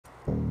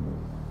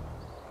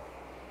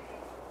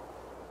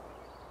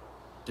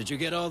Did you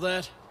get all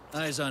that?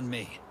 Eyes on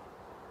me.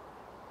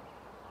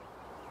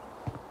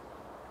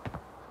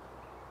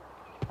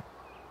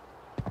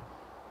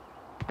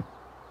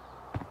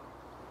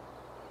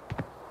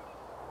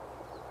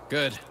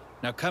 Good.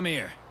 Now come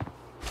here.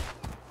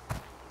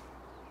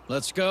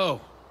 Let's go.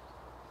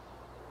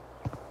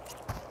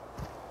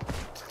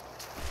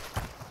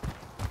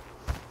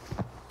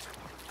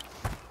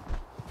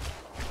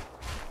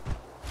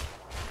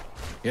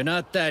 You're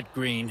not that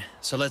green,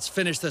 so let's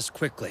finish this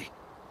quickly.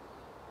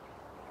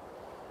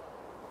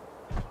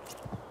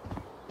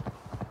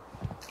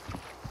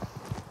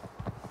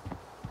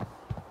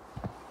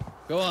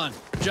 Go on,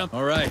 jump.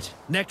 All right,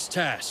 next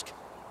task.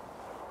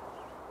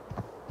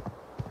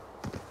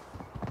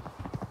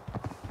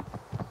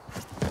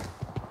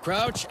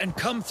 Crouch and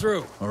come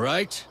through. All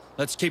right,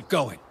 let's keep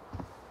going.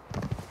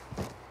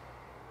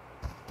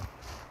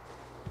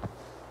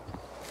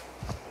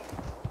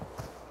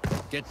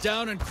 Get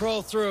down and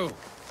crawl through.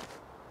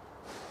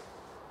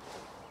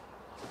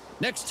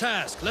 Next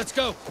task, let's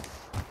go.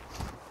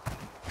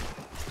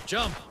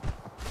 Jump.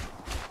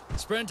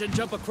 Sprint and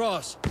jump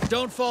across.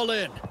 Don't fall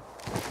in.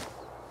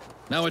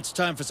 Now it's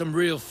time for some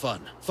real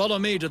fun. Follow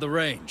me to the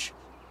range.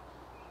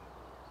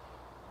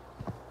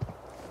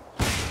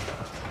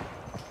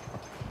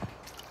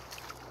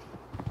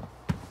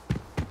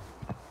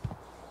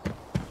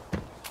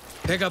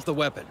 Pick up the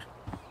weapon.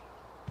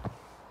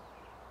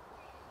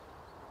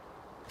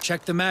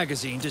 Check the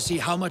magazine to see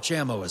how much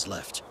ammo is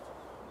left.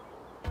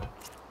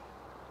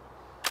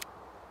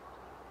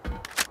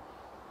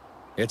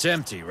 It's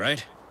empty,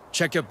 right?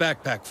 Check your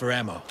backpack for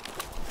ammo.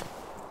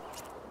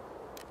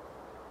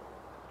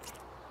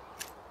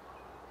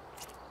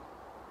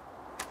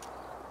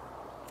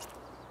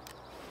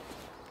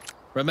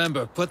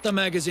 Remember, put the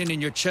magazine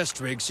in your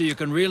chest rig so you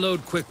can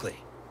reload quickly.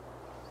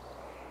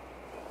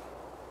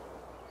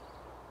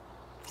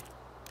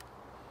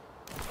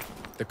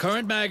 The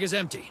current mag is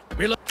empty.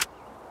 Reload.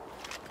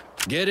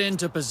 Get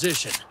into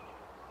position.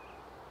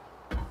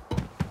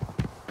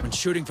 When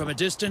shooting from a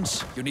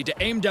distance, you need to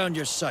aim down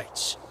your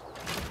sights.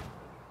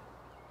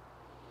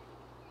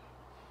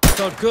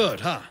 Felt good,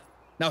 huh?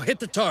 Now hit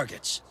the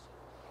targets.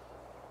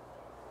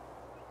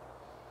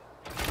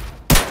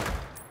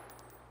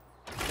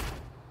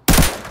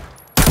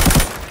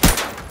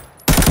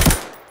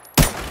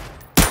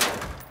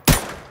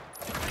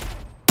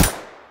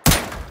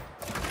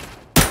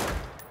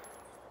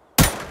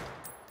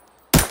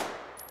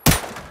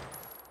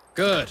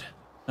 Good.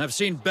 I've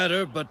seen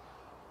better, but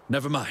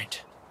never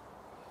mind.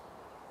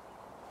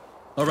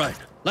 All right,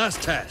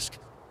 last task.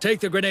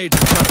 Take the grenades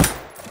in front of you.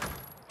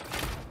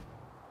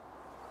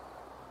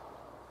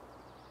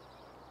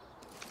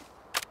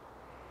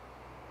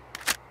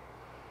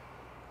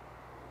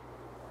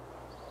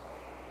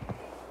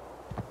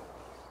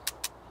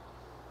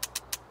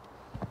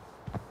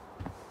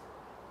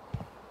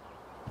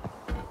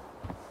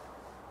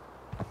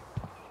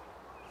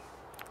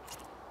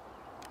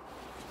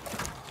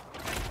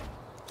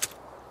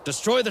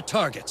 Destroy the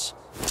targets.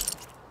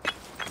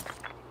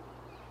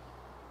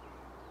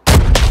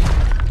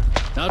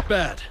 Not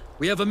bad.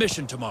 We have a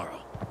mission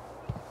tomorrow.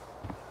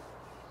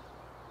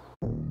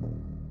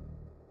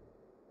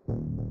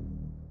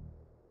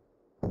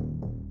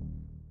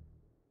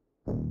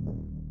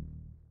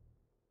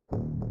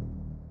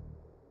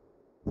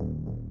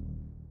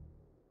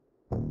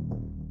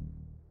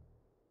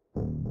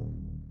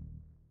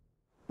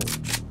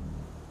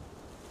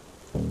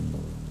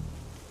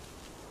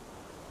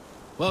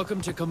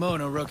 Welcome to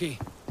Kimono, rookie.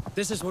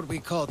 This is what we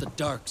call the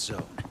Dark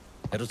Zone.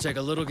 It'll take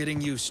a little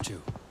getting used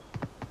to.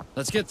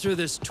 Let's get through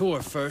this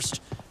tour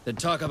first, then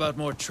talk about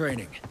more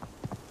training.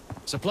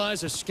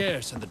 Supplies are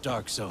scarce in the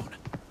Dark Zone.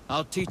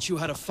 I'll teach you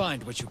how to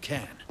find what you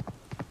can.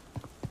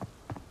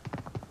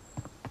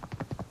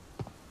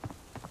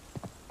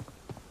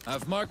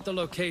 I've marked the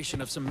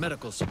location of some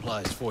medical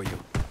supplies for you.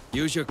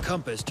 Use your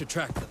compass to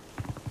track them.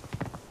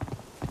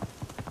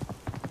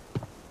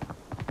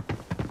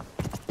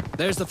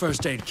 There's the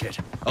first aid kit.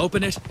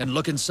 Open it and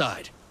look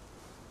inside.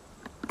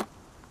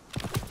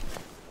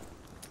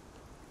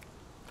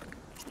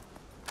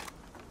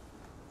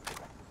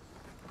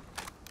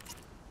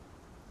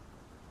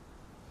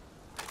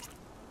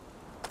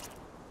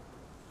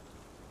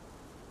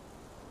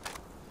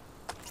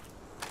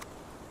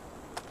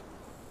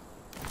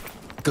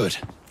 Good.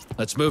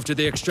 Let's move to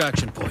the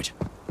extraction point.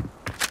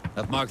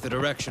 I've marked the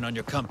direction on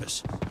your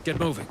compass. Get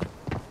moving.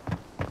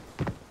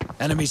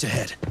 Enemies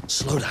ahead.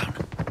 Slow down.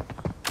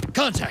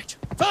 Contact!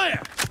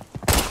 Fire!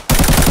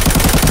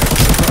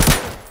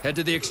 Head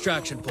to the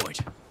extraction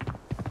point.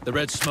 The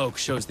red smoke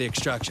shows the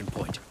extraction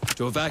point.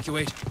 To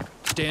evacuate,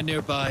 stand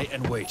nearby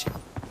and wait.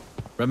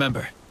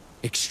 Remember,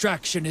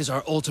 extraction is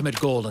our ultimate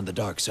goal in the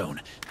Dark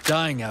Zone.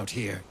 Dying out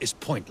here is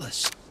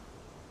pointless.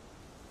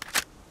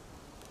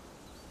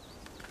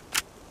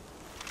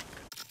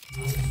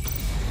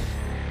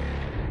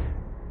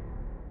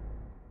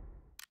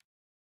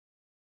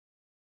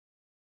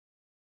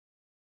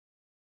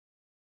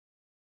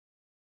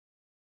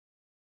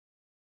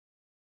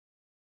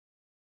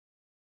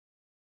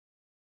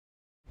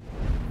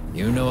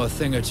 You know a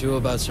thing or two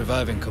about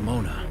surviving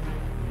Kimona.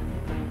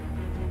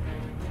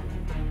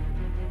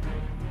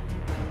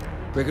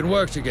 We can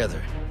work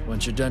together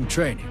once you're done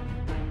training.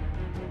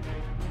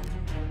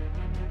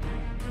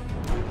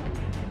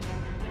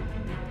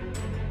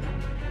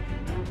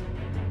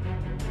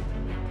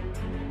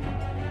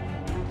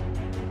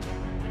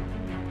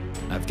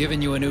 I've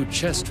given you a new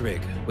chest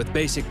rig with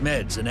basic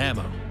meds and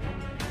ammo.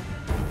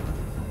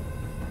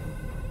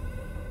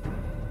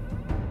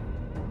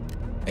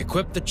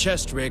 Equip the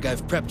chest rig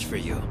I've prepped for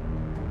you.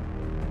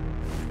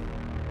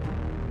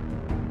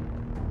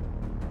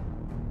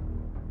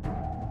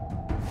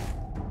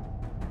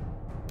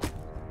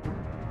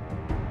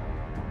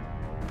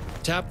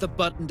 Tap the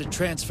button to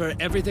transfer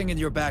everything in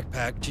your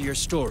backpack to your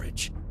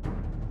storage.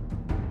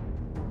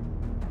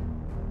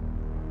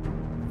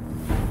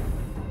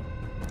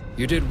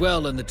 You did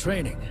well in the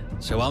training,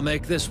 so I'll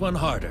make this one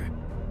harder.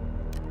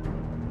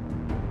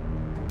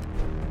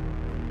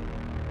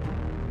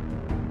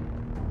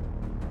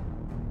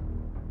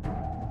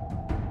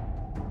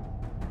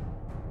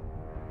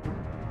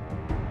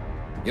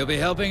 You'll be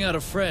helping out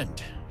a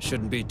friend.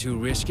 Shouldn't be too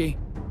risky.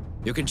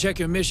 You can check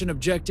your mission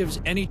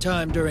objectives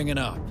anytime during an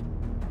op.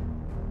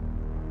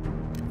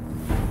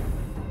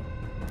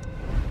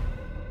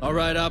 All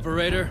right,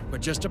 operator, we're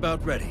just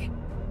about ready.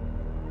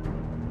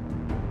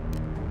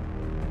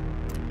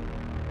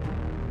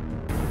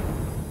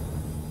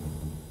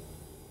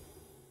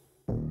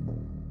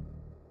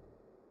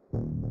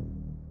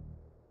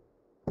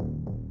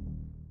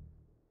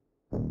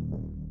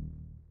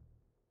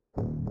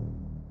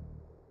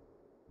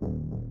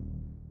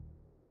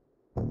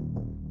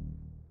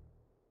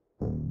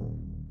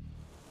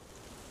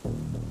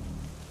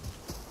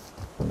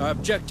 Our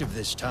objective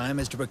this time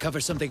is to recover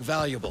something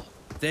valuable,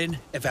 then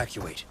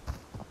evacuate.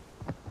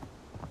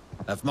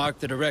 I've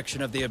marked the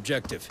direction of the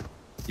objective.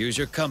 Use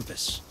your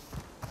compass.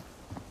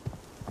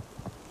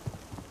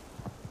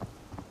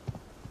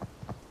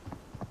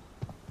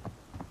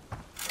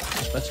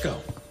 Let's go.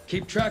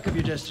 Keep track of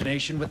your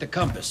destination with the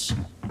compass.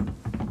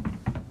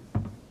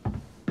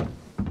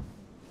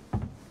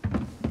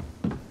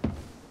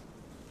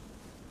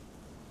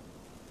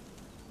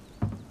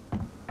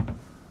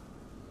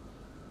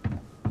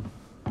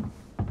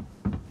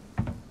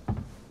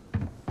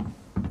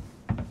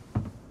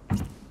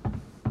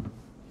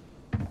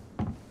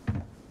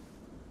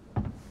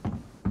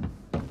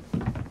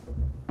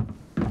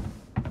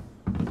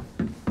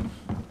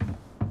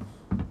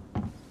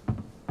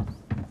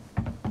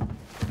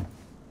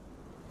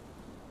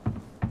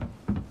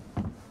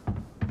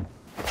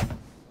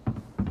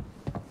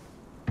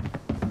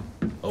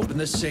 Open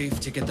the safe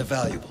to get the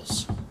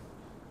valuables.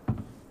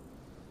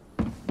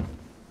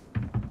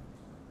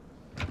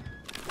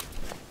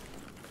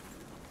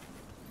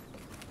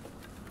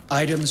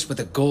 Items with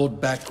a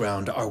gold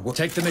background are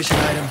Take the mission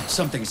item,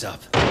 something's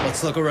up.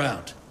 Let's look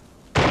around.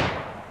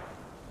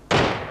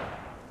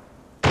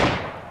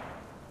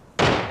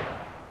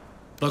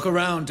 Look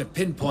around to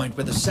pinpoint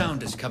where the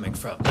sound is coming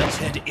from. Let's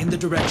head in the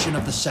direction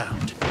of the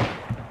sound.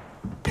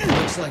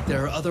 Looks like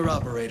there are other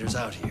operators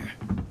out here.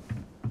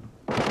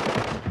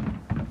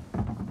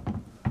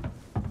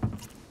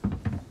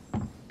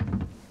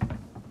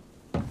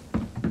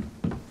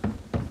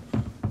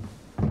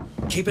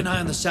 Keep an eye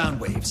on the sound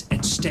waves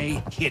and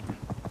stay hidden.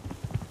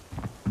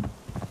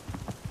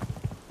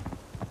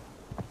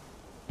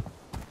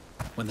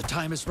 When the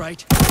time is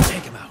right,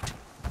 take him out.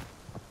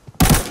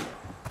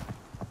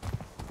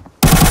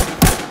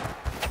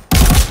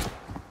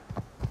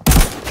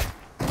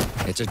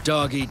 It's a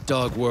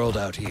dog-eat-dog world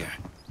out here.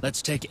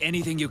 Let's take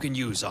anything you can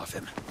use off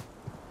him.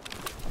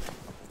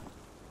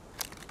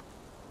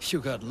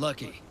 You got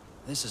lucky.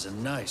 This is a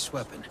nice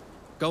weapon.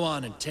 Go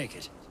on and take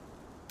it.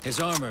 His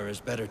armor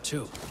is better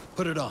too.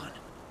 Put it on.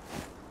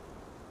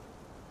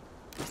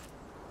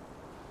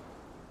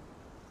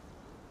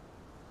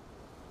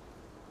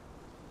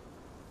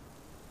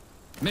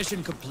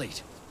 Mission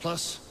complete,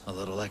 plus a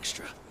little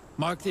extra.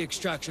 Mark the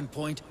extraction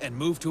point and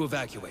move to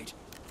evacuate.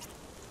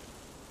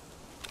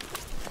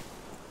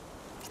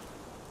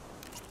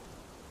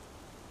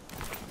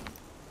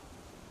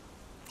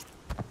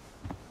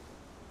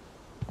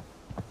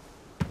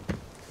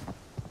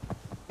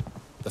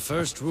 The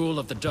first rule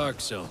of the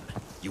Dark Zone.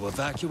 You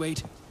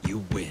evacuate,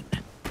 you win.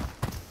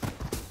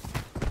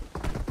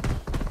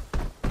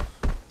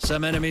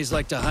 Some enemies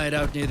like to hide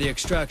out near the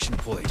extraction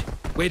point,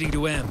 waiting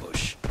to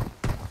ambush.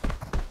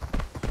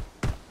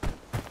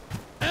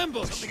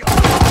 Ambush!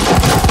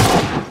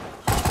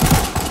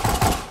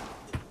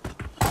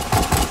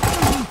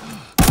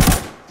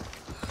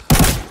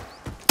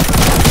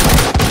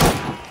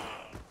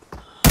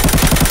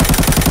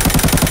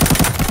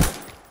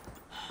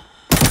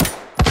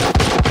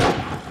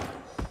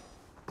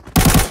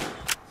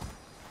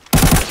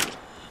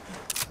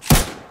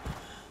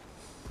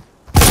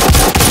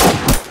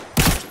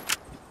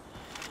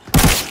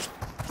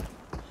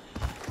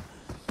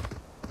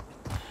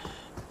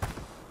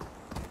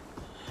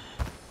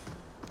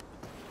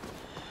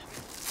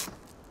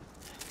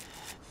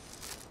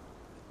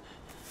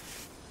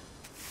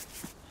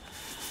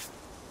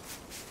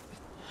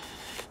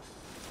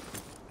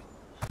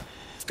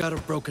 got a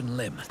broken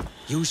limb.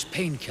 Use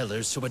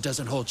painkillers so it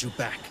doesn't hold you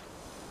back.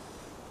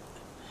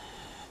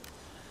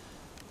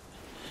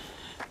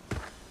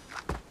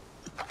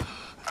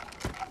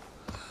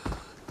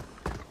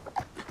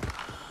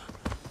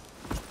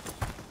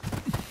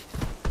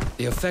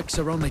 The effects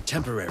are only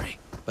temporary,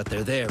 but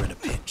they're there in a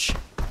pinch.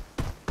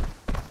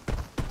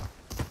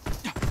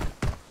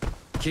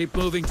 Keep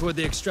moving toward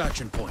the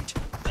extraction point.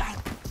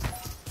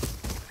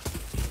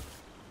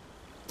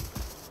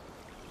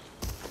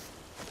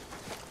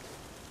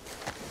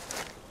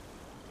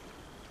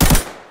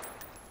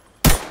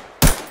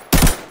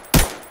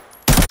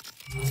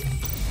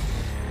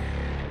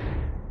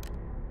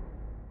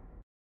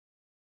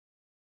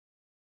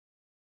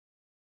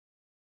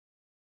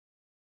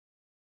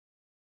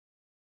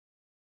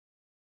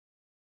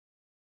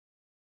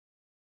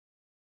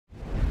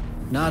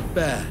 Not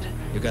bad.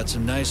 You got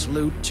some nice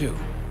loot, too.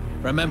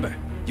 Remember,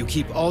 you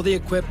keep all the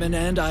equipment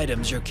and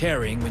items you're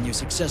carrying when you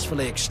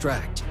successfully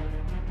extract.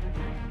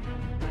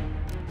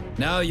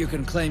 Now you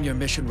can claim your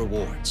mission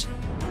rewards.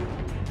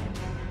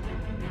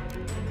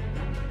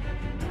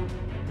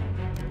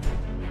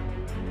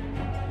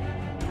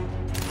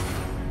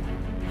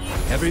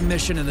 Every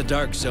mission in the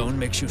Dark Zone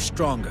makes you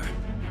stronger.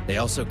 They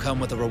also come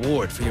with a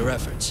reward for your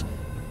efforts.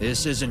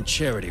 This isn't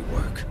charity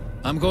work.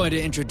 I'm going to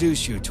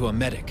introduce you to a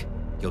medic.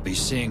 You'll be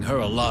seeing her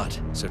a lot,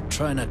 so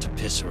try not to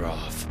piss her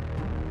off.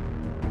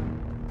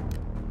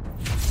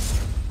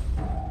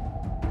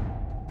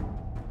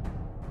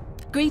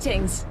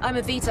 Greetings, I'm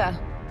Evita,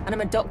 and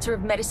I'm a doctor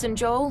of medicine,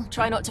 Joel.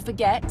 Try not to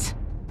forget.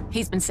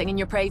 He's been singing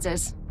your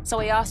praises, so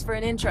I asked for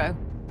an intro.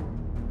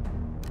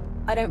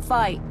 I don't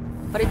fight,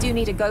 but I do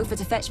need a gopher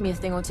to fetch me a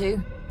thing or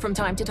two, from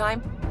time to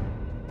time.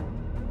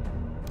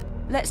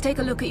 Let's take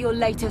a look at your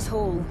latest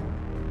haul.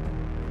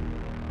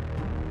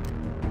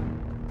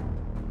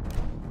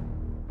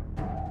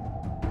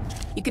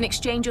 You can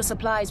exchange your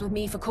supplies with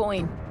me for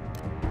coin.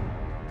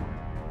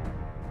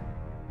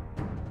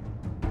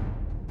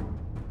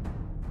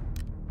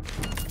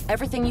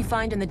 Everything you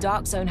find in the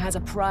Dark Zone has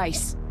a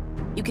price.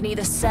 You can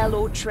either sell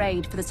or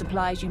trade for the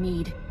supplies you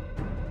need.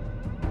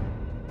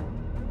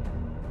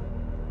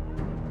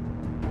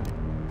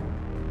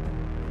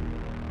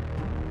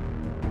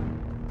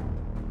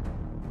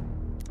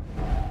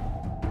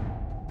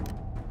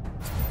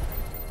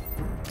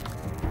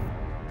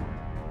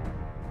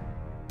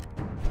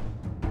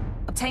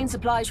 Obtain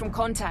supplies from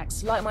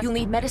contacts, like my... You'll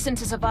need medicine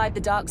to survive the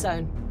Dark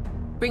Zone.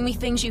 Bring me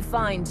things you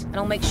find, and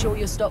I'll make sure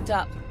you're stocked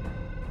up.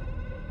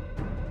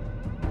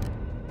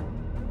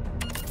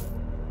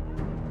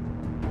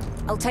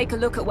 I'll take a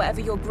look at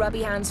whatever your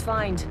grubby hands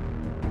find.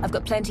 I've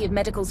got plenty of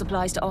medical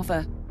supplies to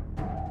offer.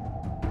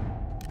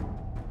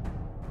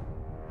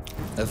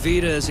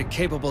 Evita is a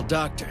capable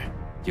doctor.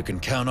 You can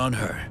count on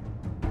her.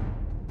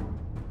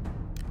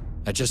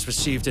 I just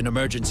received an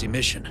emergency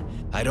mission.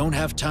 I don't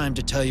have time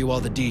to tell you all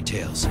the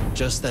details,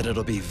 just that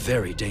it'll be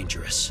very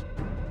dangerous.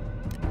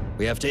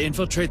 We have to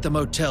infiltrate the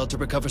motel to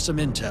recover some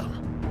intel.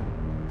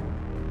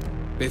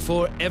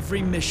 Before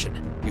every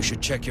mission, you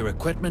should check your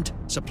equipment,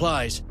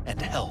 supplies, and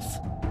health.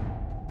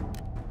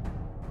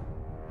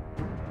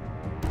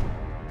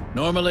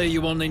 Normally,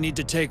 you only need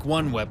to take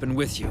one weapon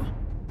with you.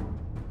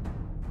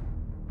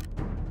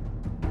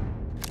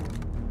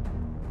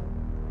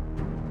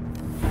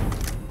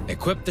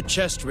 Equip the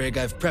chest rig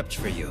I've prepped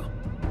for you.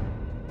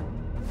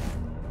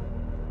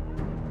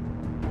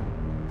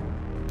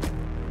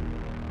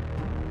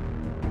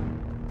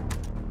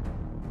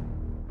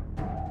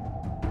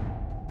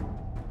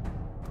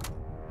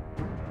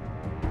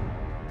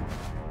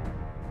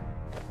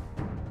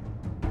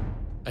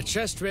 A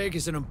chest rig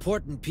is an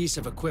important piece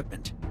of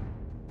equipment.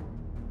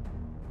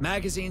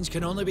 Magazines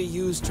can only be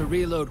used to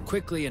reload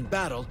quickly in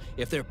battle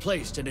if they're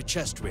placed in a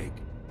chest rig.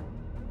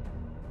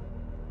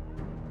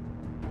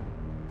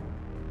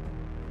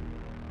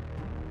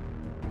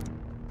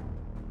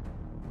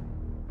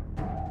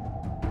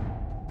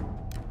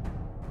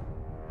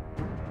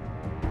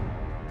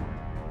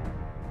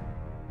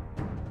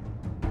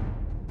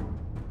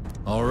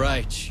 All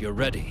right, you're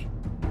ready.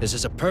 This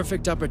is a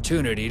perfect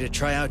opportunity to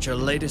try out your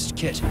latest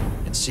kit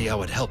and see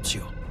how it helps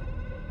you.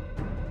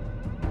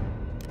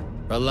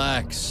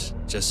 Relax.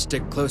 Just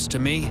stick close to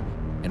me,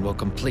 and we'll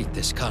complete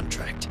this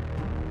contract.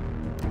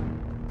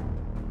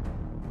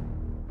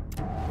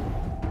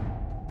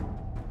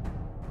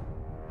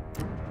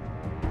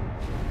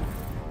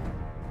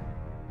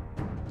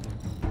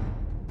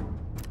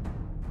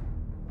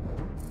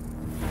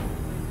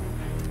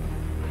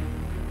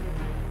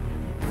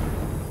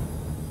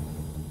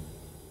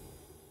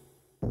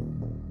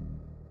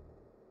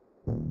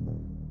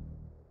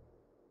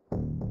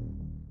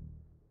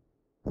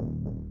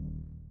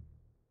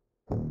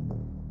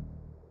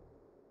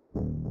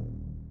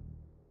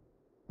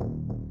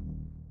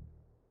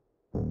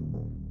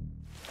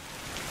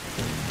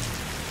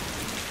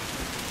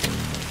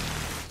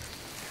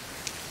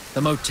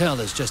 The motel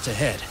is just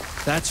ahead.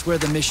 That's where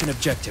the mission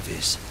objective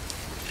is.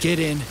 Get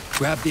in,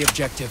 grab the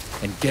objective,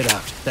 and get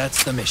out.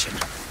 That's the mission.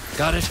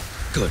 Got it?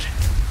 Good.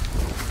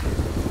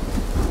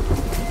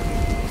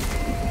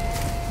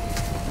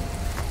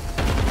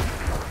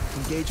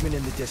 engagement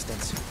in the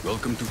distance.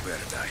 Welcome to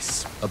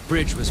paradise. A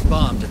bridge was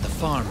bombed at the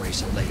farm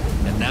recently,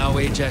 and now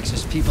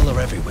Ajax's people are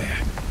everywhere.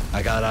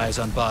 I got eyes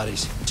on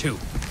bodies, too.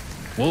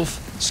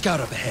 Wolf, scout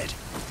up ahead.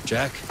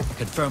 Jack,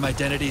 confirm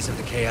identities of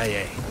the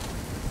KIA.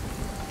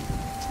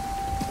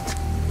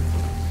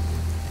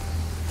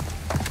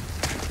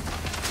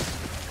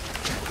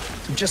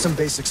 Just some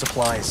basic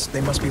supplies.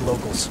 They must be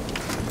locals.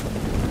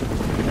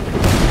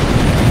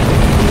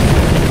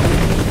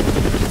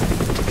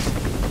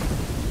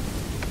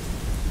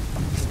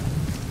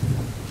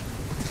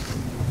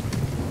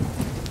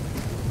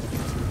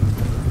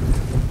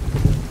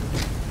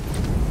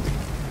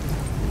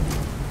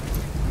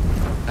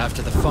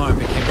 After the farm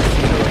became a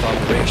theater of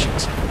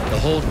operations, the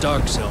whole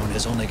dark zone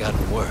has only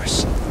gotten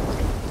worse.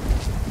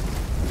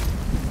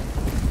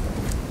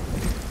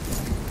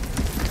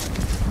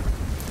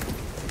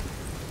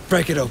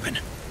 Break it open.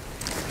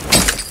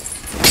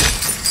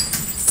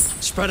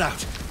 Spread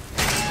out.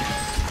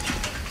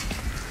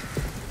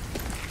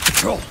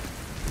 Patrol.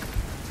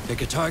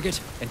 Pick a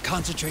target and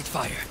concentrate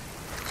fire.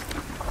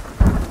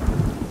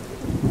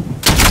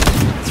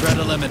 Threat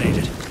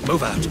eliminated.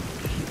 Move out.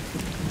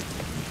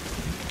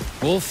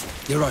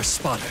 Wolf, you're our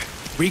spotter.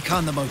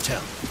 Recon the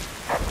motel.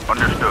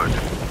 Understood.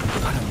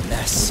 What a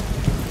mess.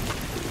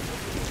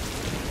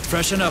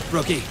 Freshen up,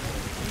 rookie.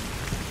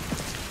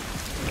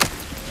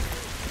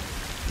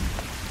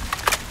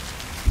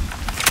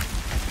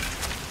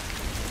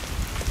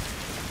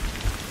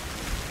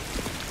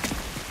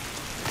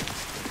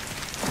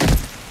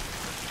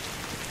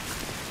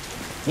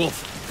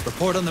 Wolf,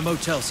 report on the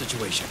motel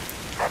situation.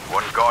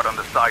 One guard on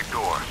the side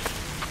door.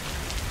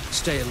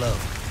 Stay low.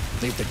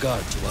 Leave the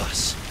guard to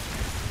us.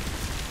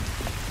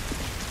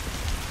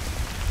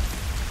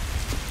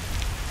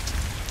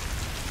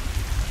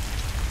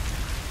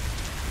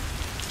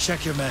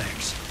 Check your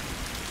mags.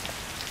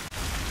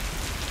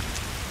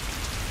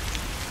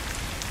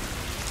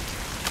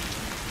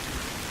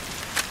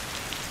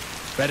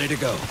 Ready to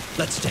go.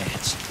 Let's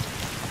dance.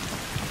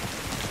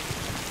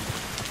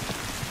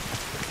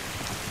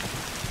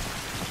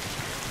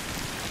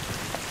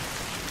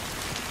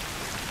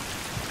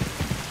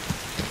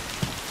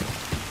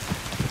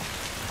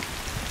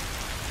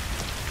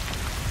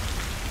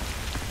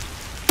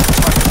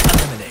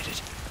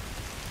 Eliminated.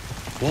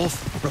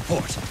 Wolf,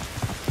 report.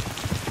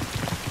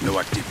 No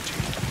activity.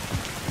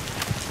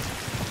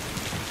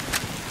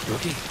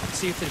 Rookie,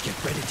 see if they get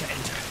ready to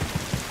enter.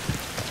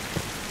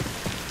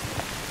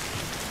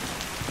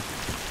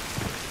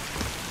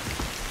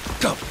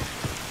 Go!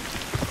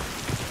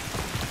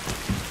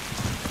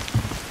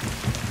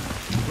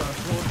 Ground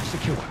floor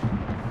secure.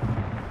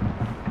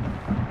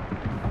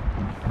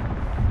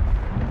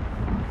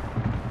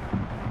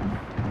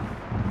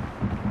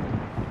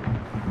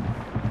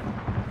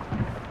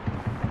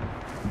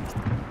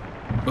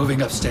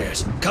 Moving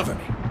upstairs. Cover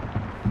me.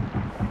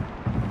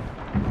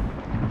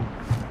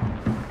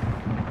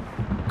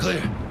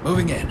 Clear.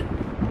 Moving in.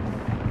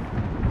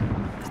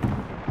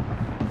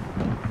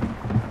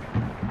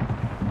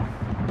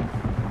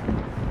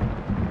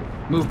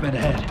 Movement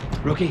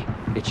ahead. Rookie,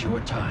 it's your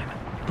time.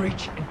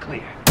 Breach and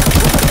clear.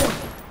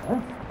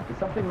 Huh? Is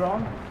something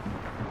wrong?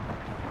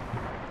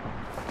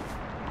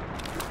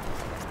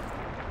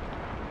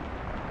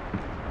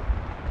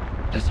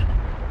 Listen,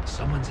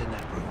 someone's in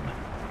that room.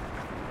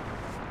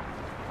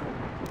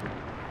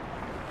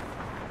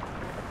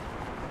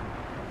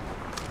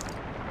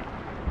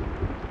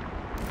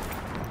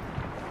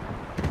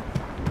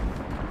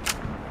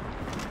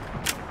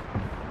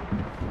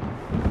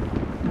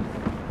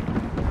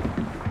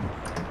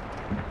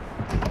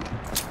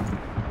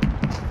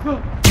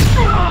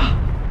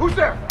 Who's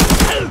there?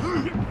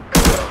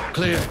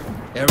 Clear.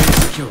 Area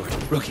secured.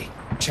 Rookie,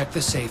 check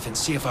the safe and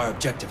see if our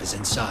objective is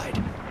inside.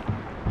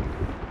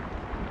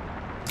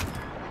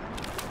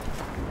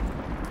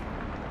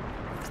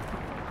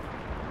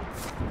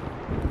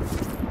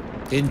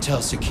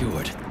 Intel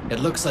secured. It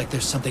looks like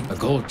there's something... A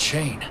gold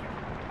chain.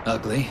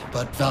 Ugly,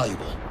 but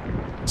valuable.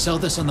 Sell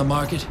this on the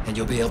market, and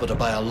you'll be able to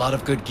buy a lot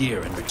of good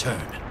gear in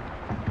return.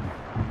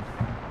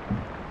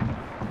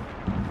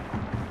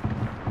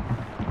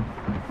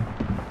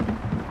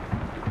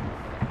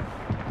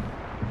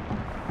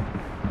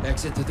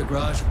 Exit through the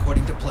garage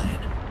according to plan.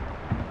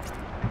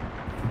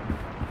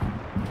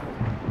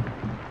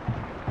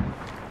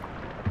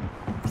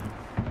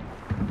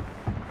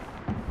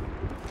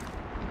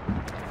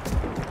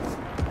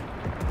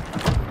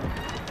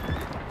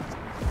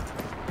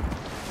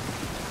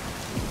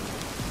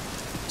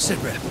 Sit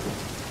rep.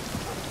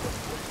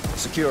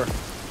 Secure.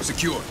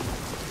 Secure.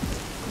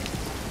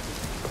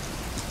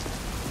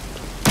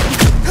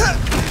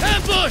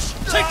 Ambush!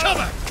 Take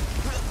cover!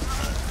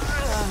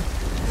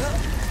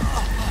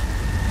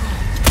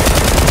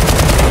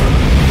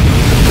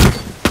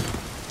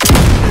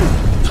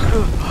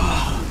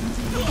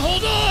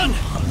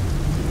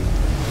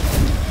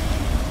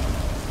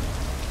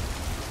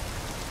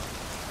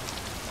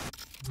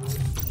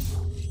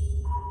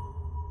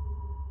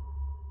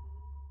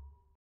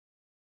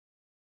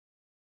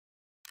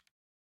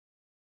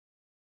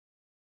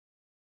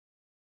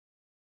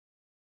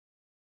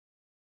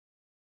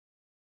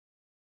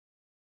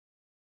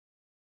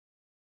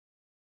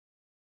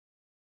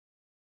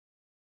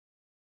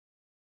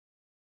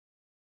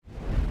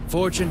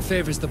 Fortune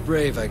favors the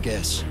brave, I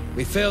guess.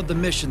 We failed the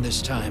mission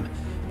this time,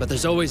 but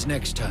there's always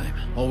next time.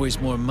 Always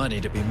more money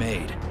to be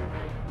made.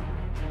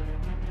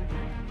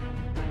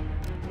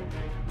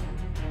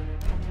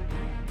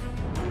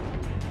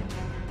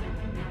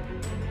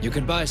 You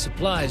can buy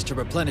supplies to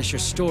replenish your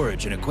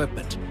storage and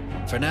equipment.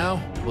 For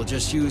now, we'll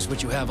just use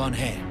what you have on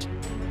hand.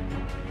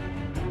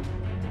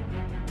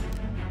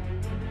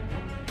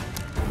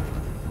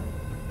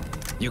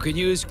 You can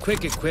use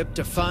Quick Equip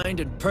to find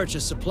and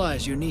purchase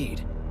supplies you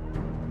need.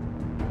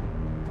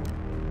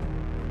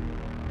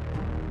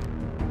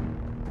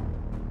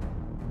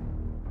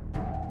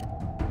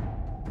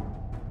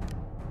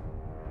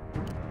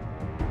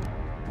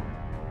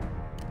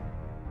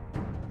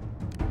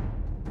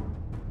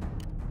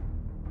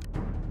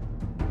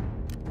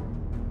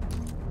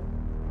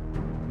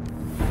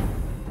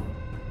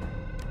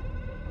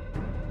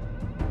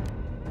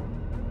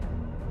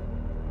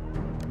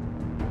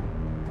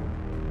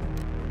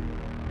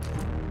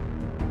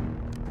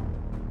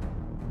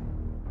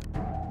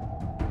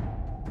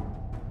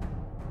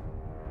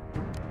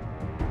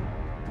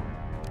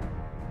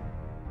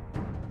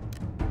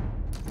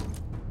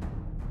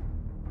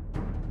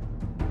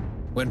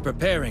 When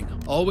preparing,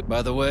 always...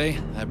 By the way,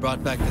 I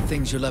brought back the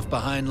things you left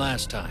behind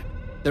last time.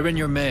 They're in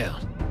your mail.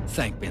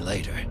 Thank me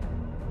later.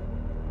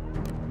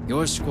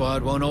 Your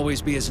squad won't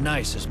always be as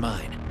nice as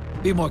mine.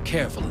 Be more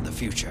careful in the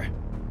future.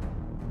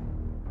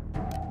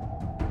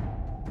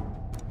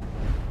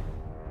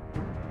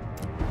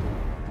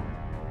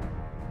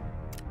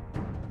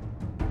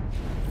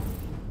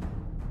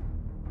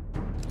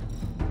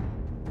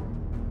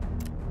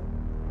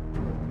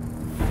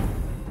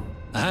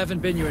 I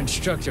haven't been your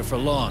instructor for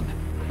long,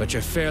 but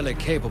you're fairly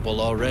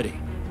capable already.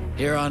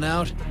 Here on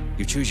out,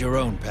 you choose your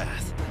own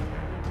path.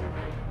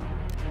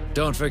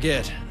 Don't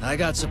forget, I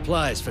got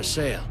supplies for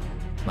sale.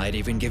 Might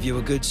even give you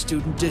a good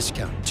student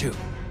discount, too.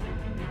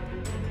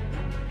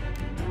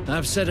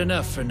 I've said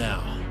enough for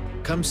now.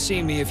 Come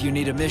see me if you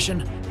need a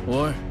mission,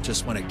 or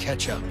just want to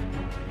catch up.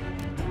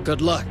 Good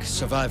luck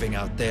surviving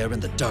out there in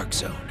the Dark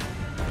Zone.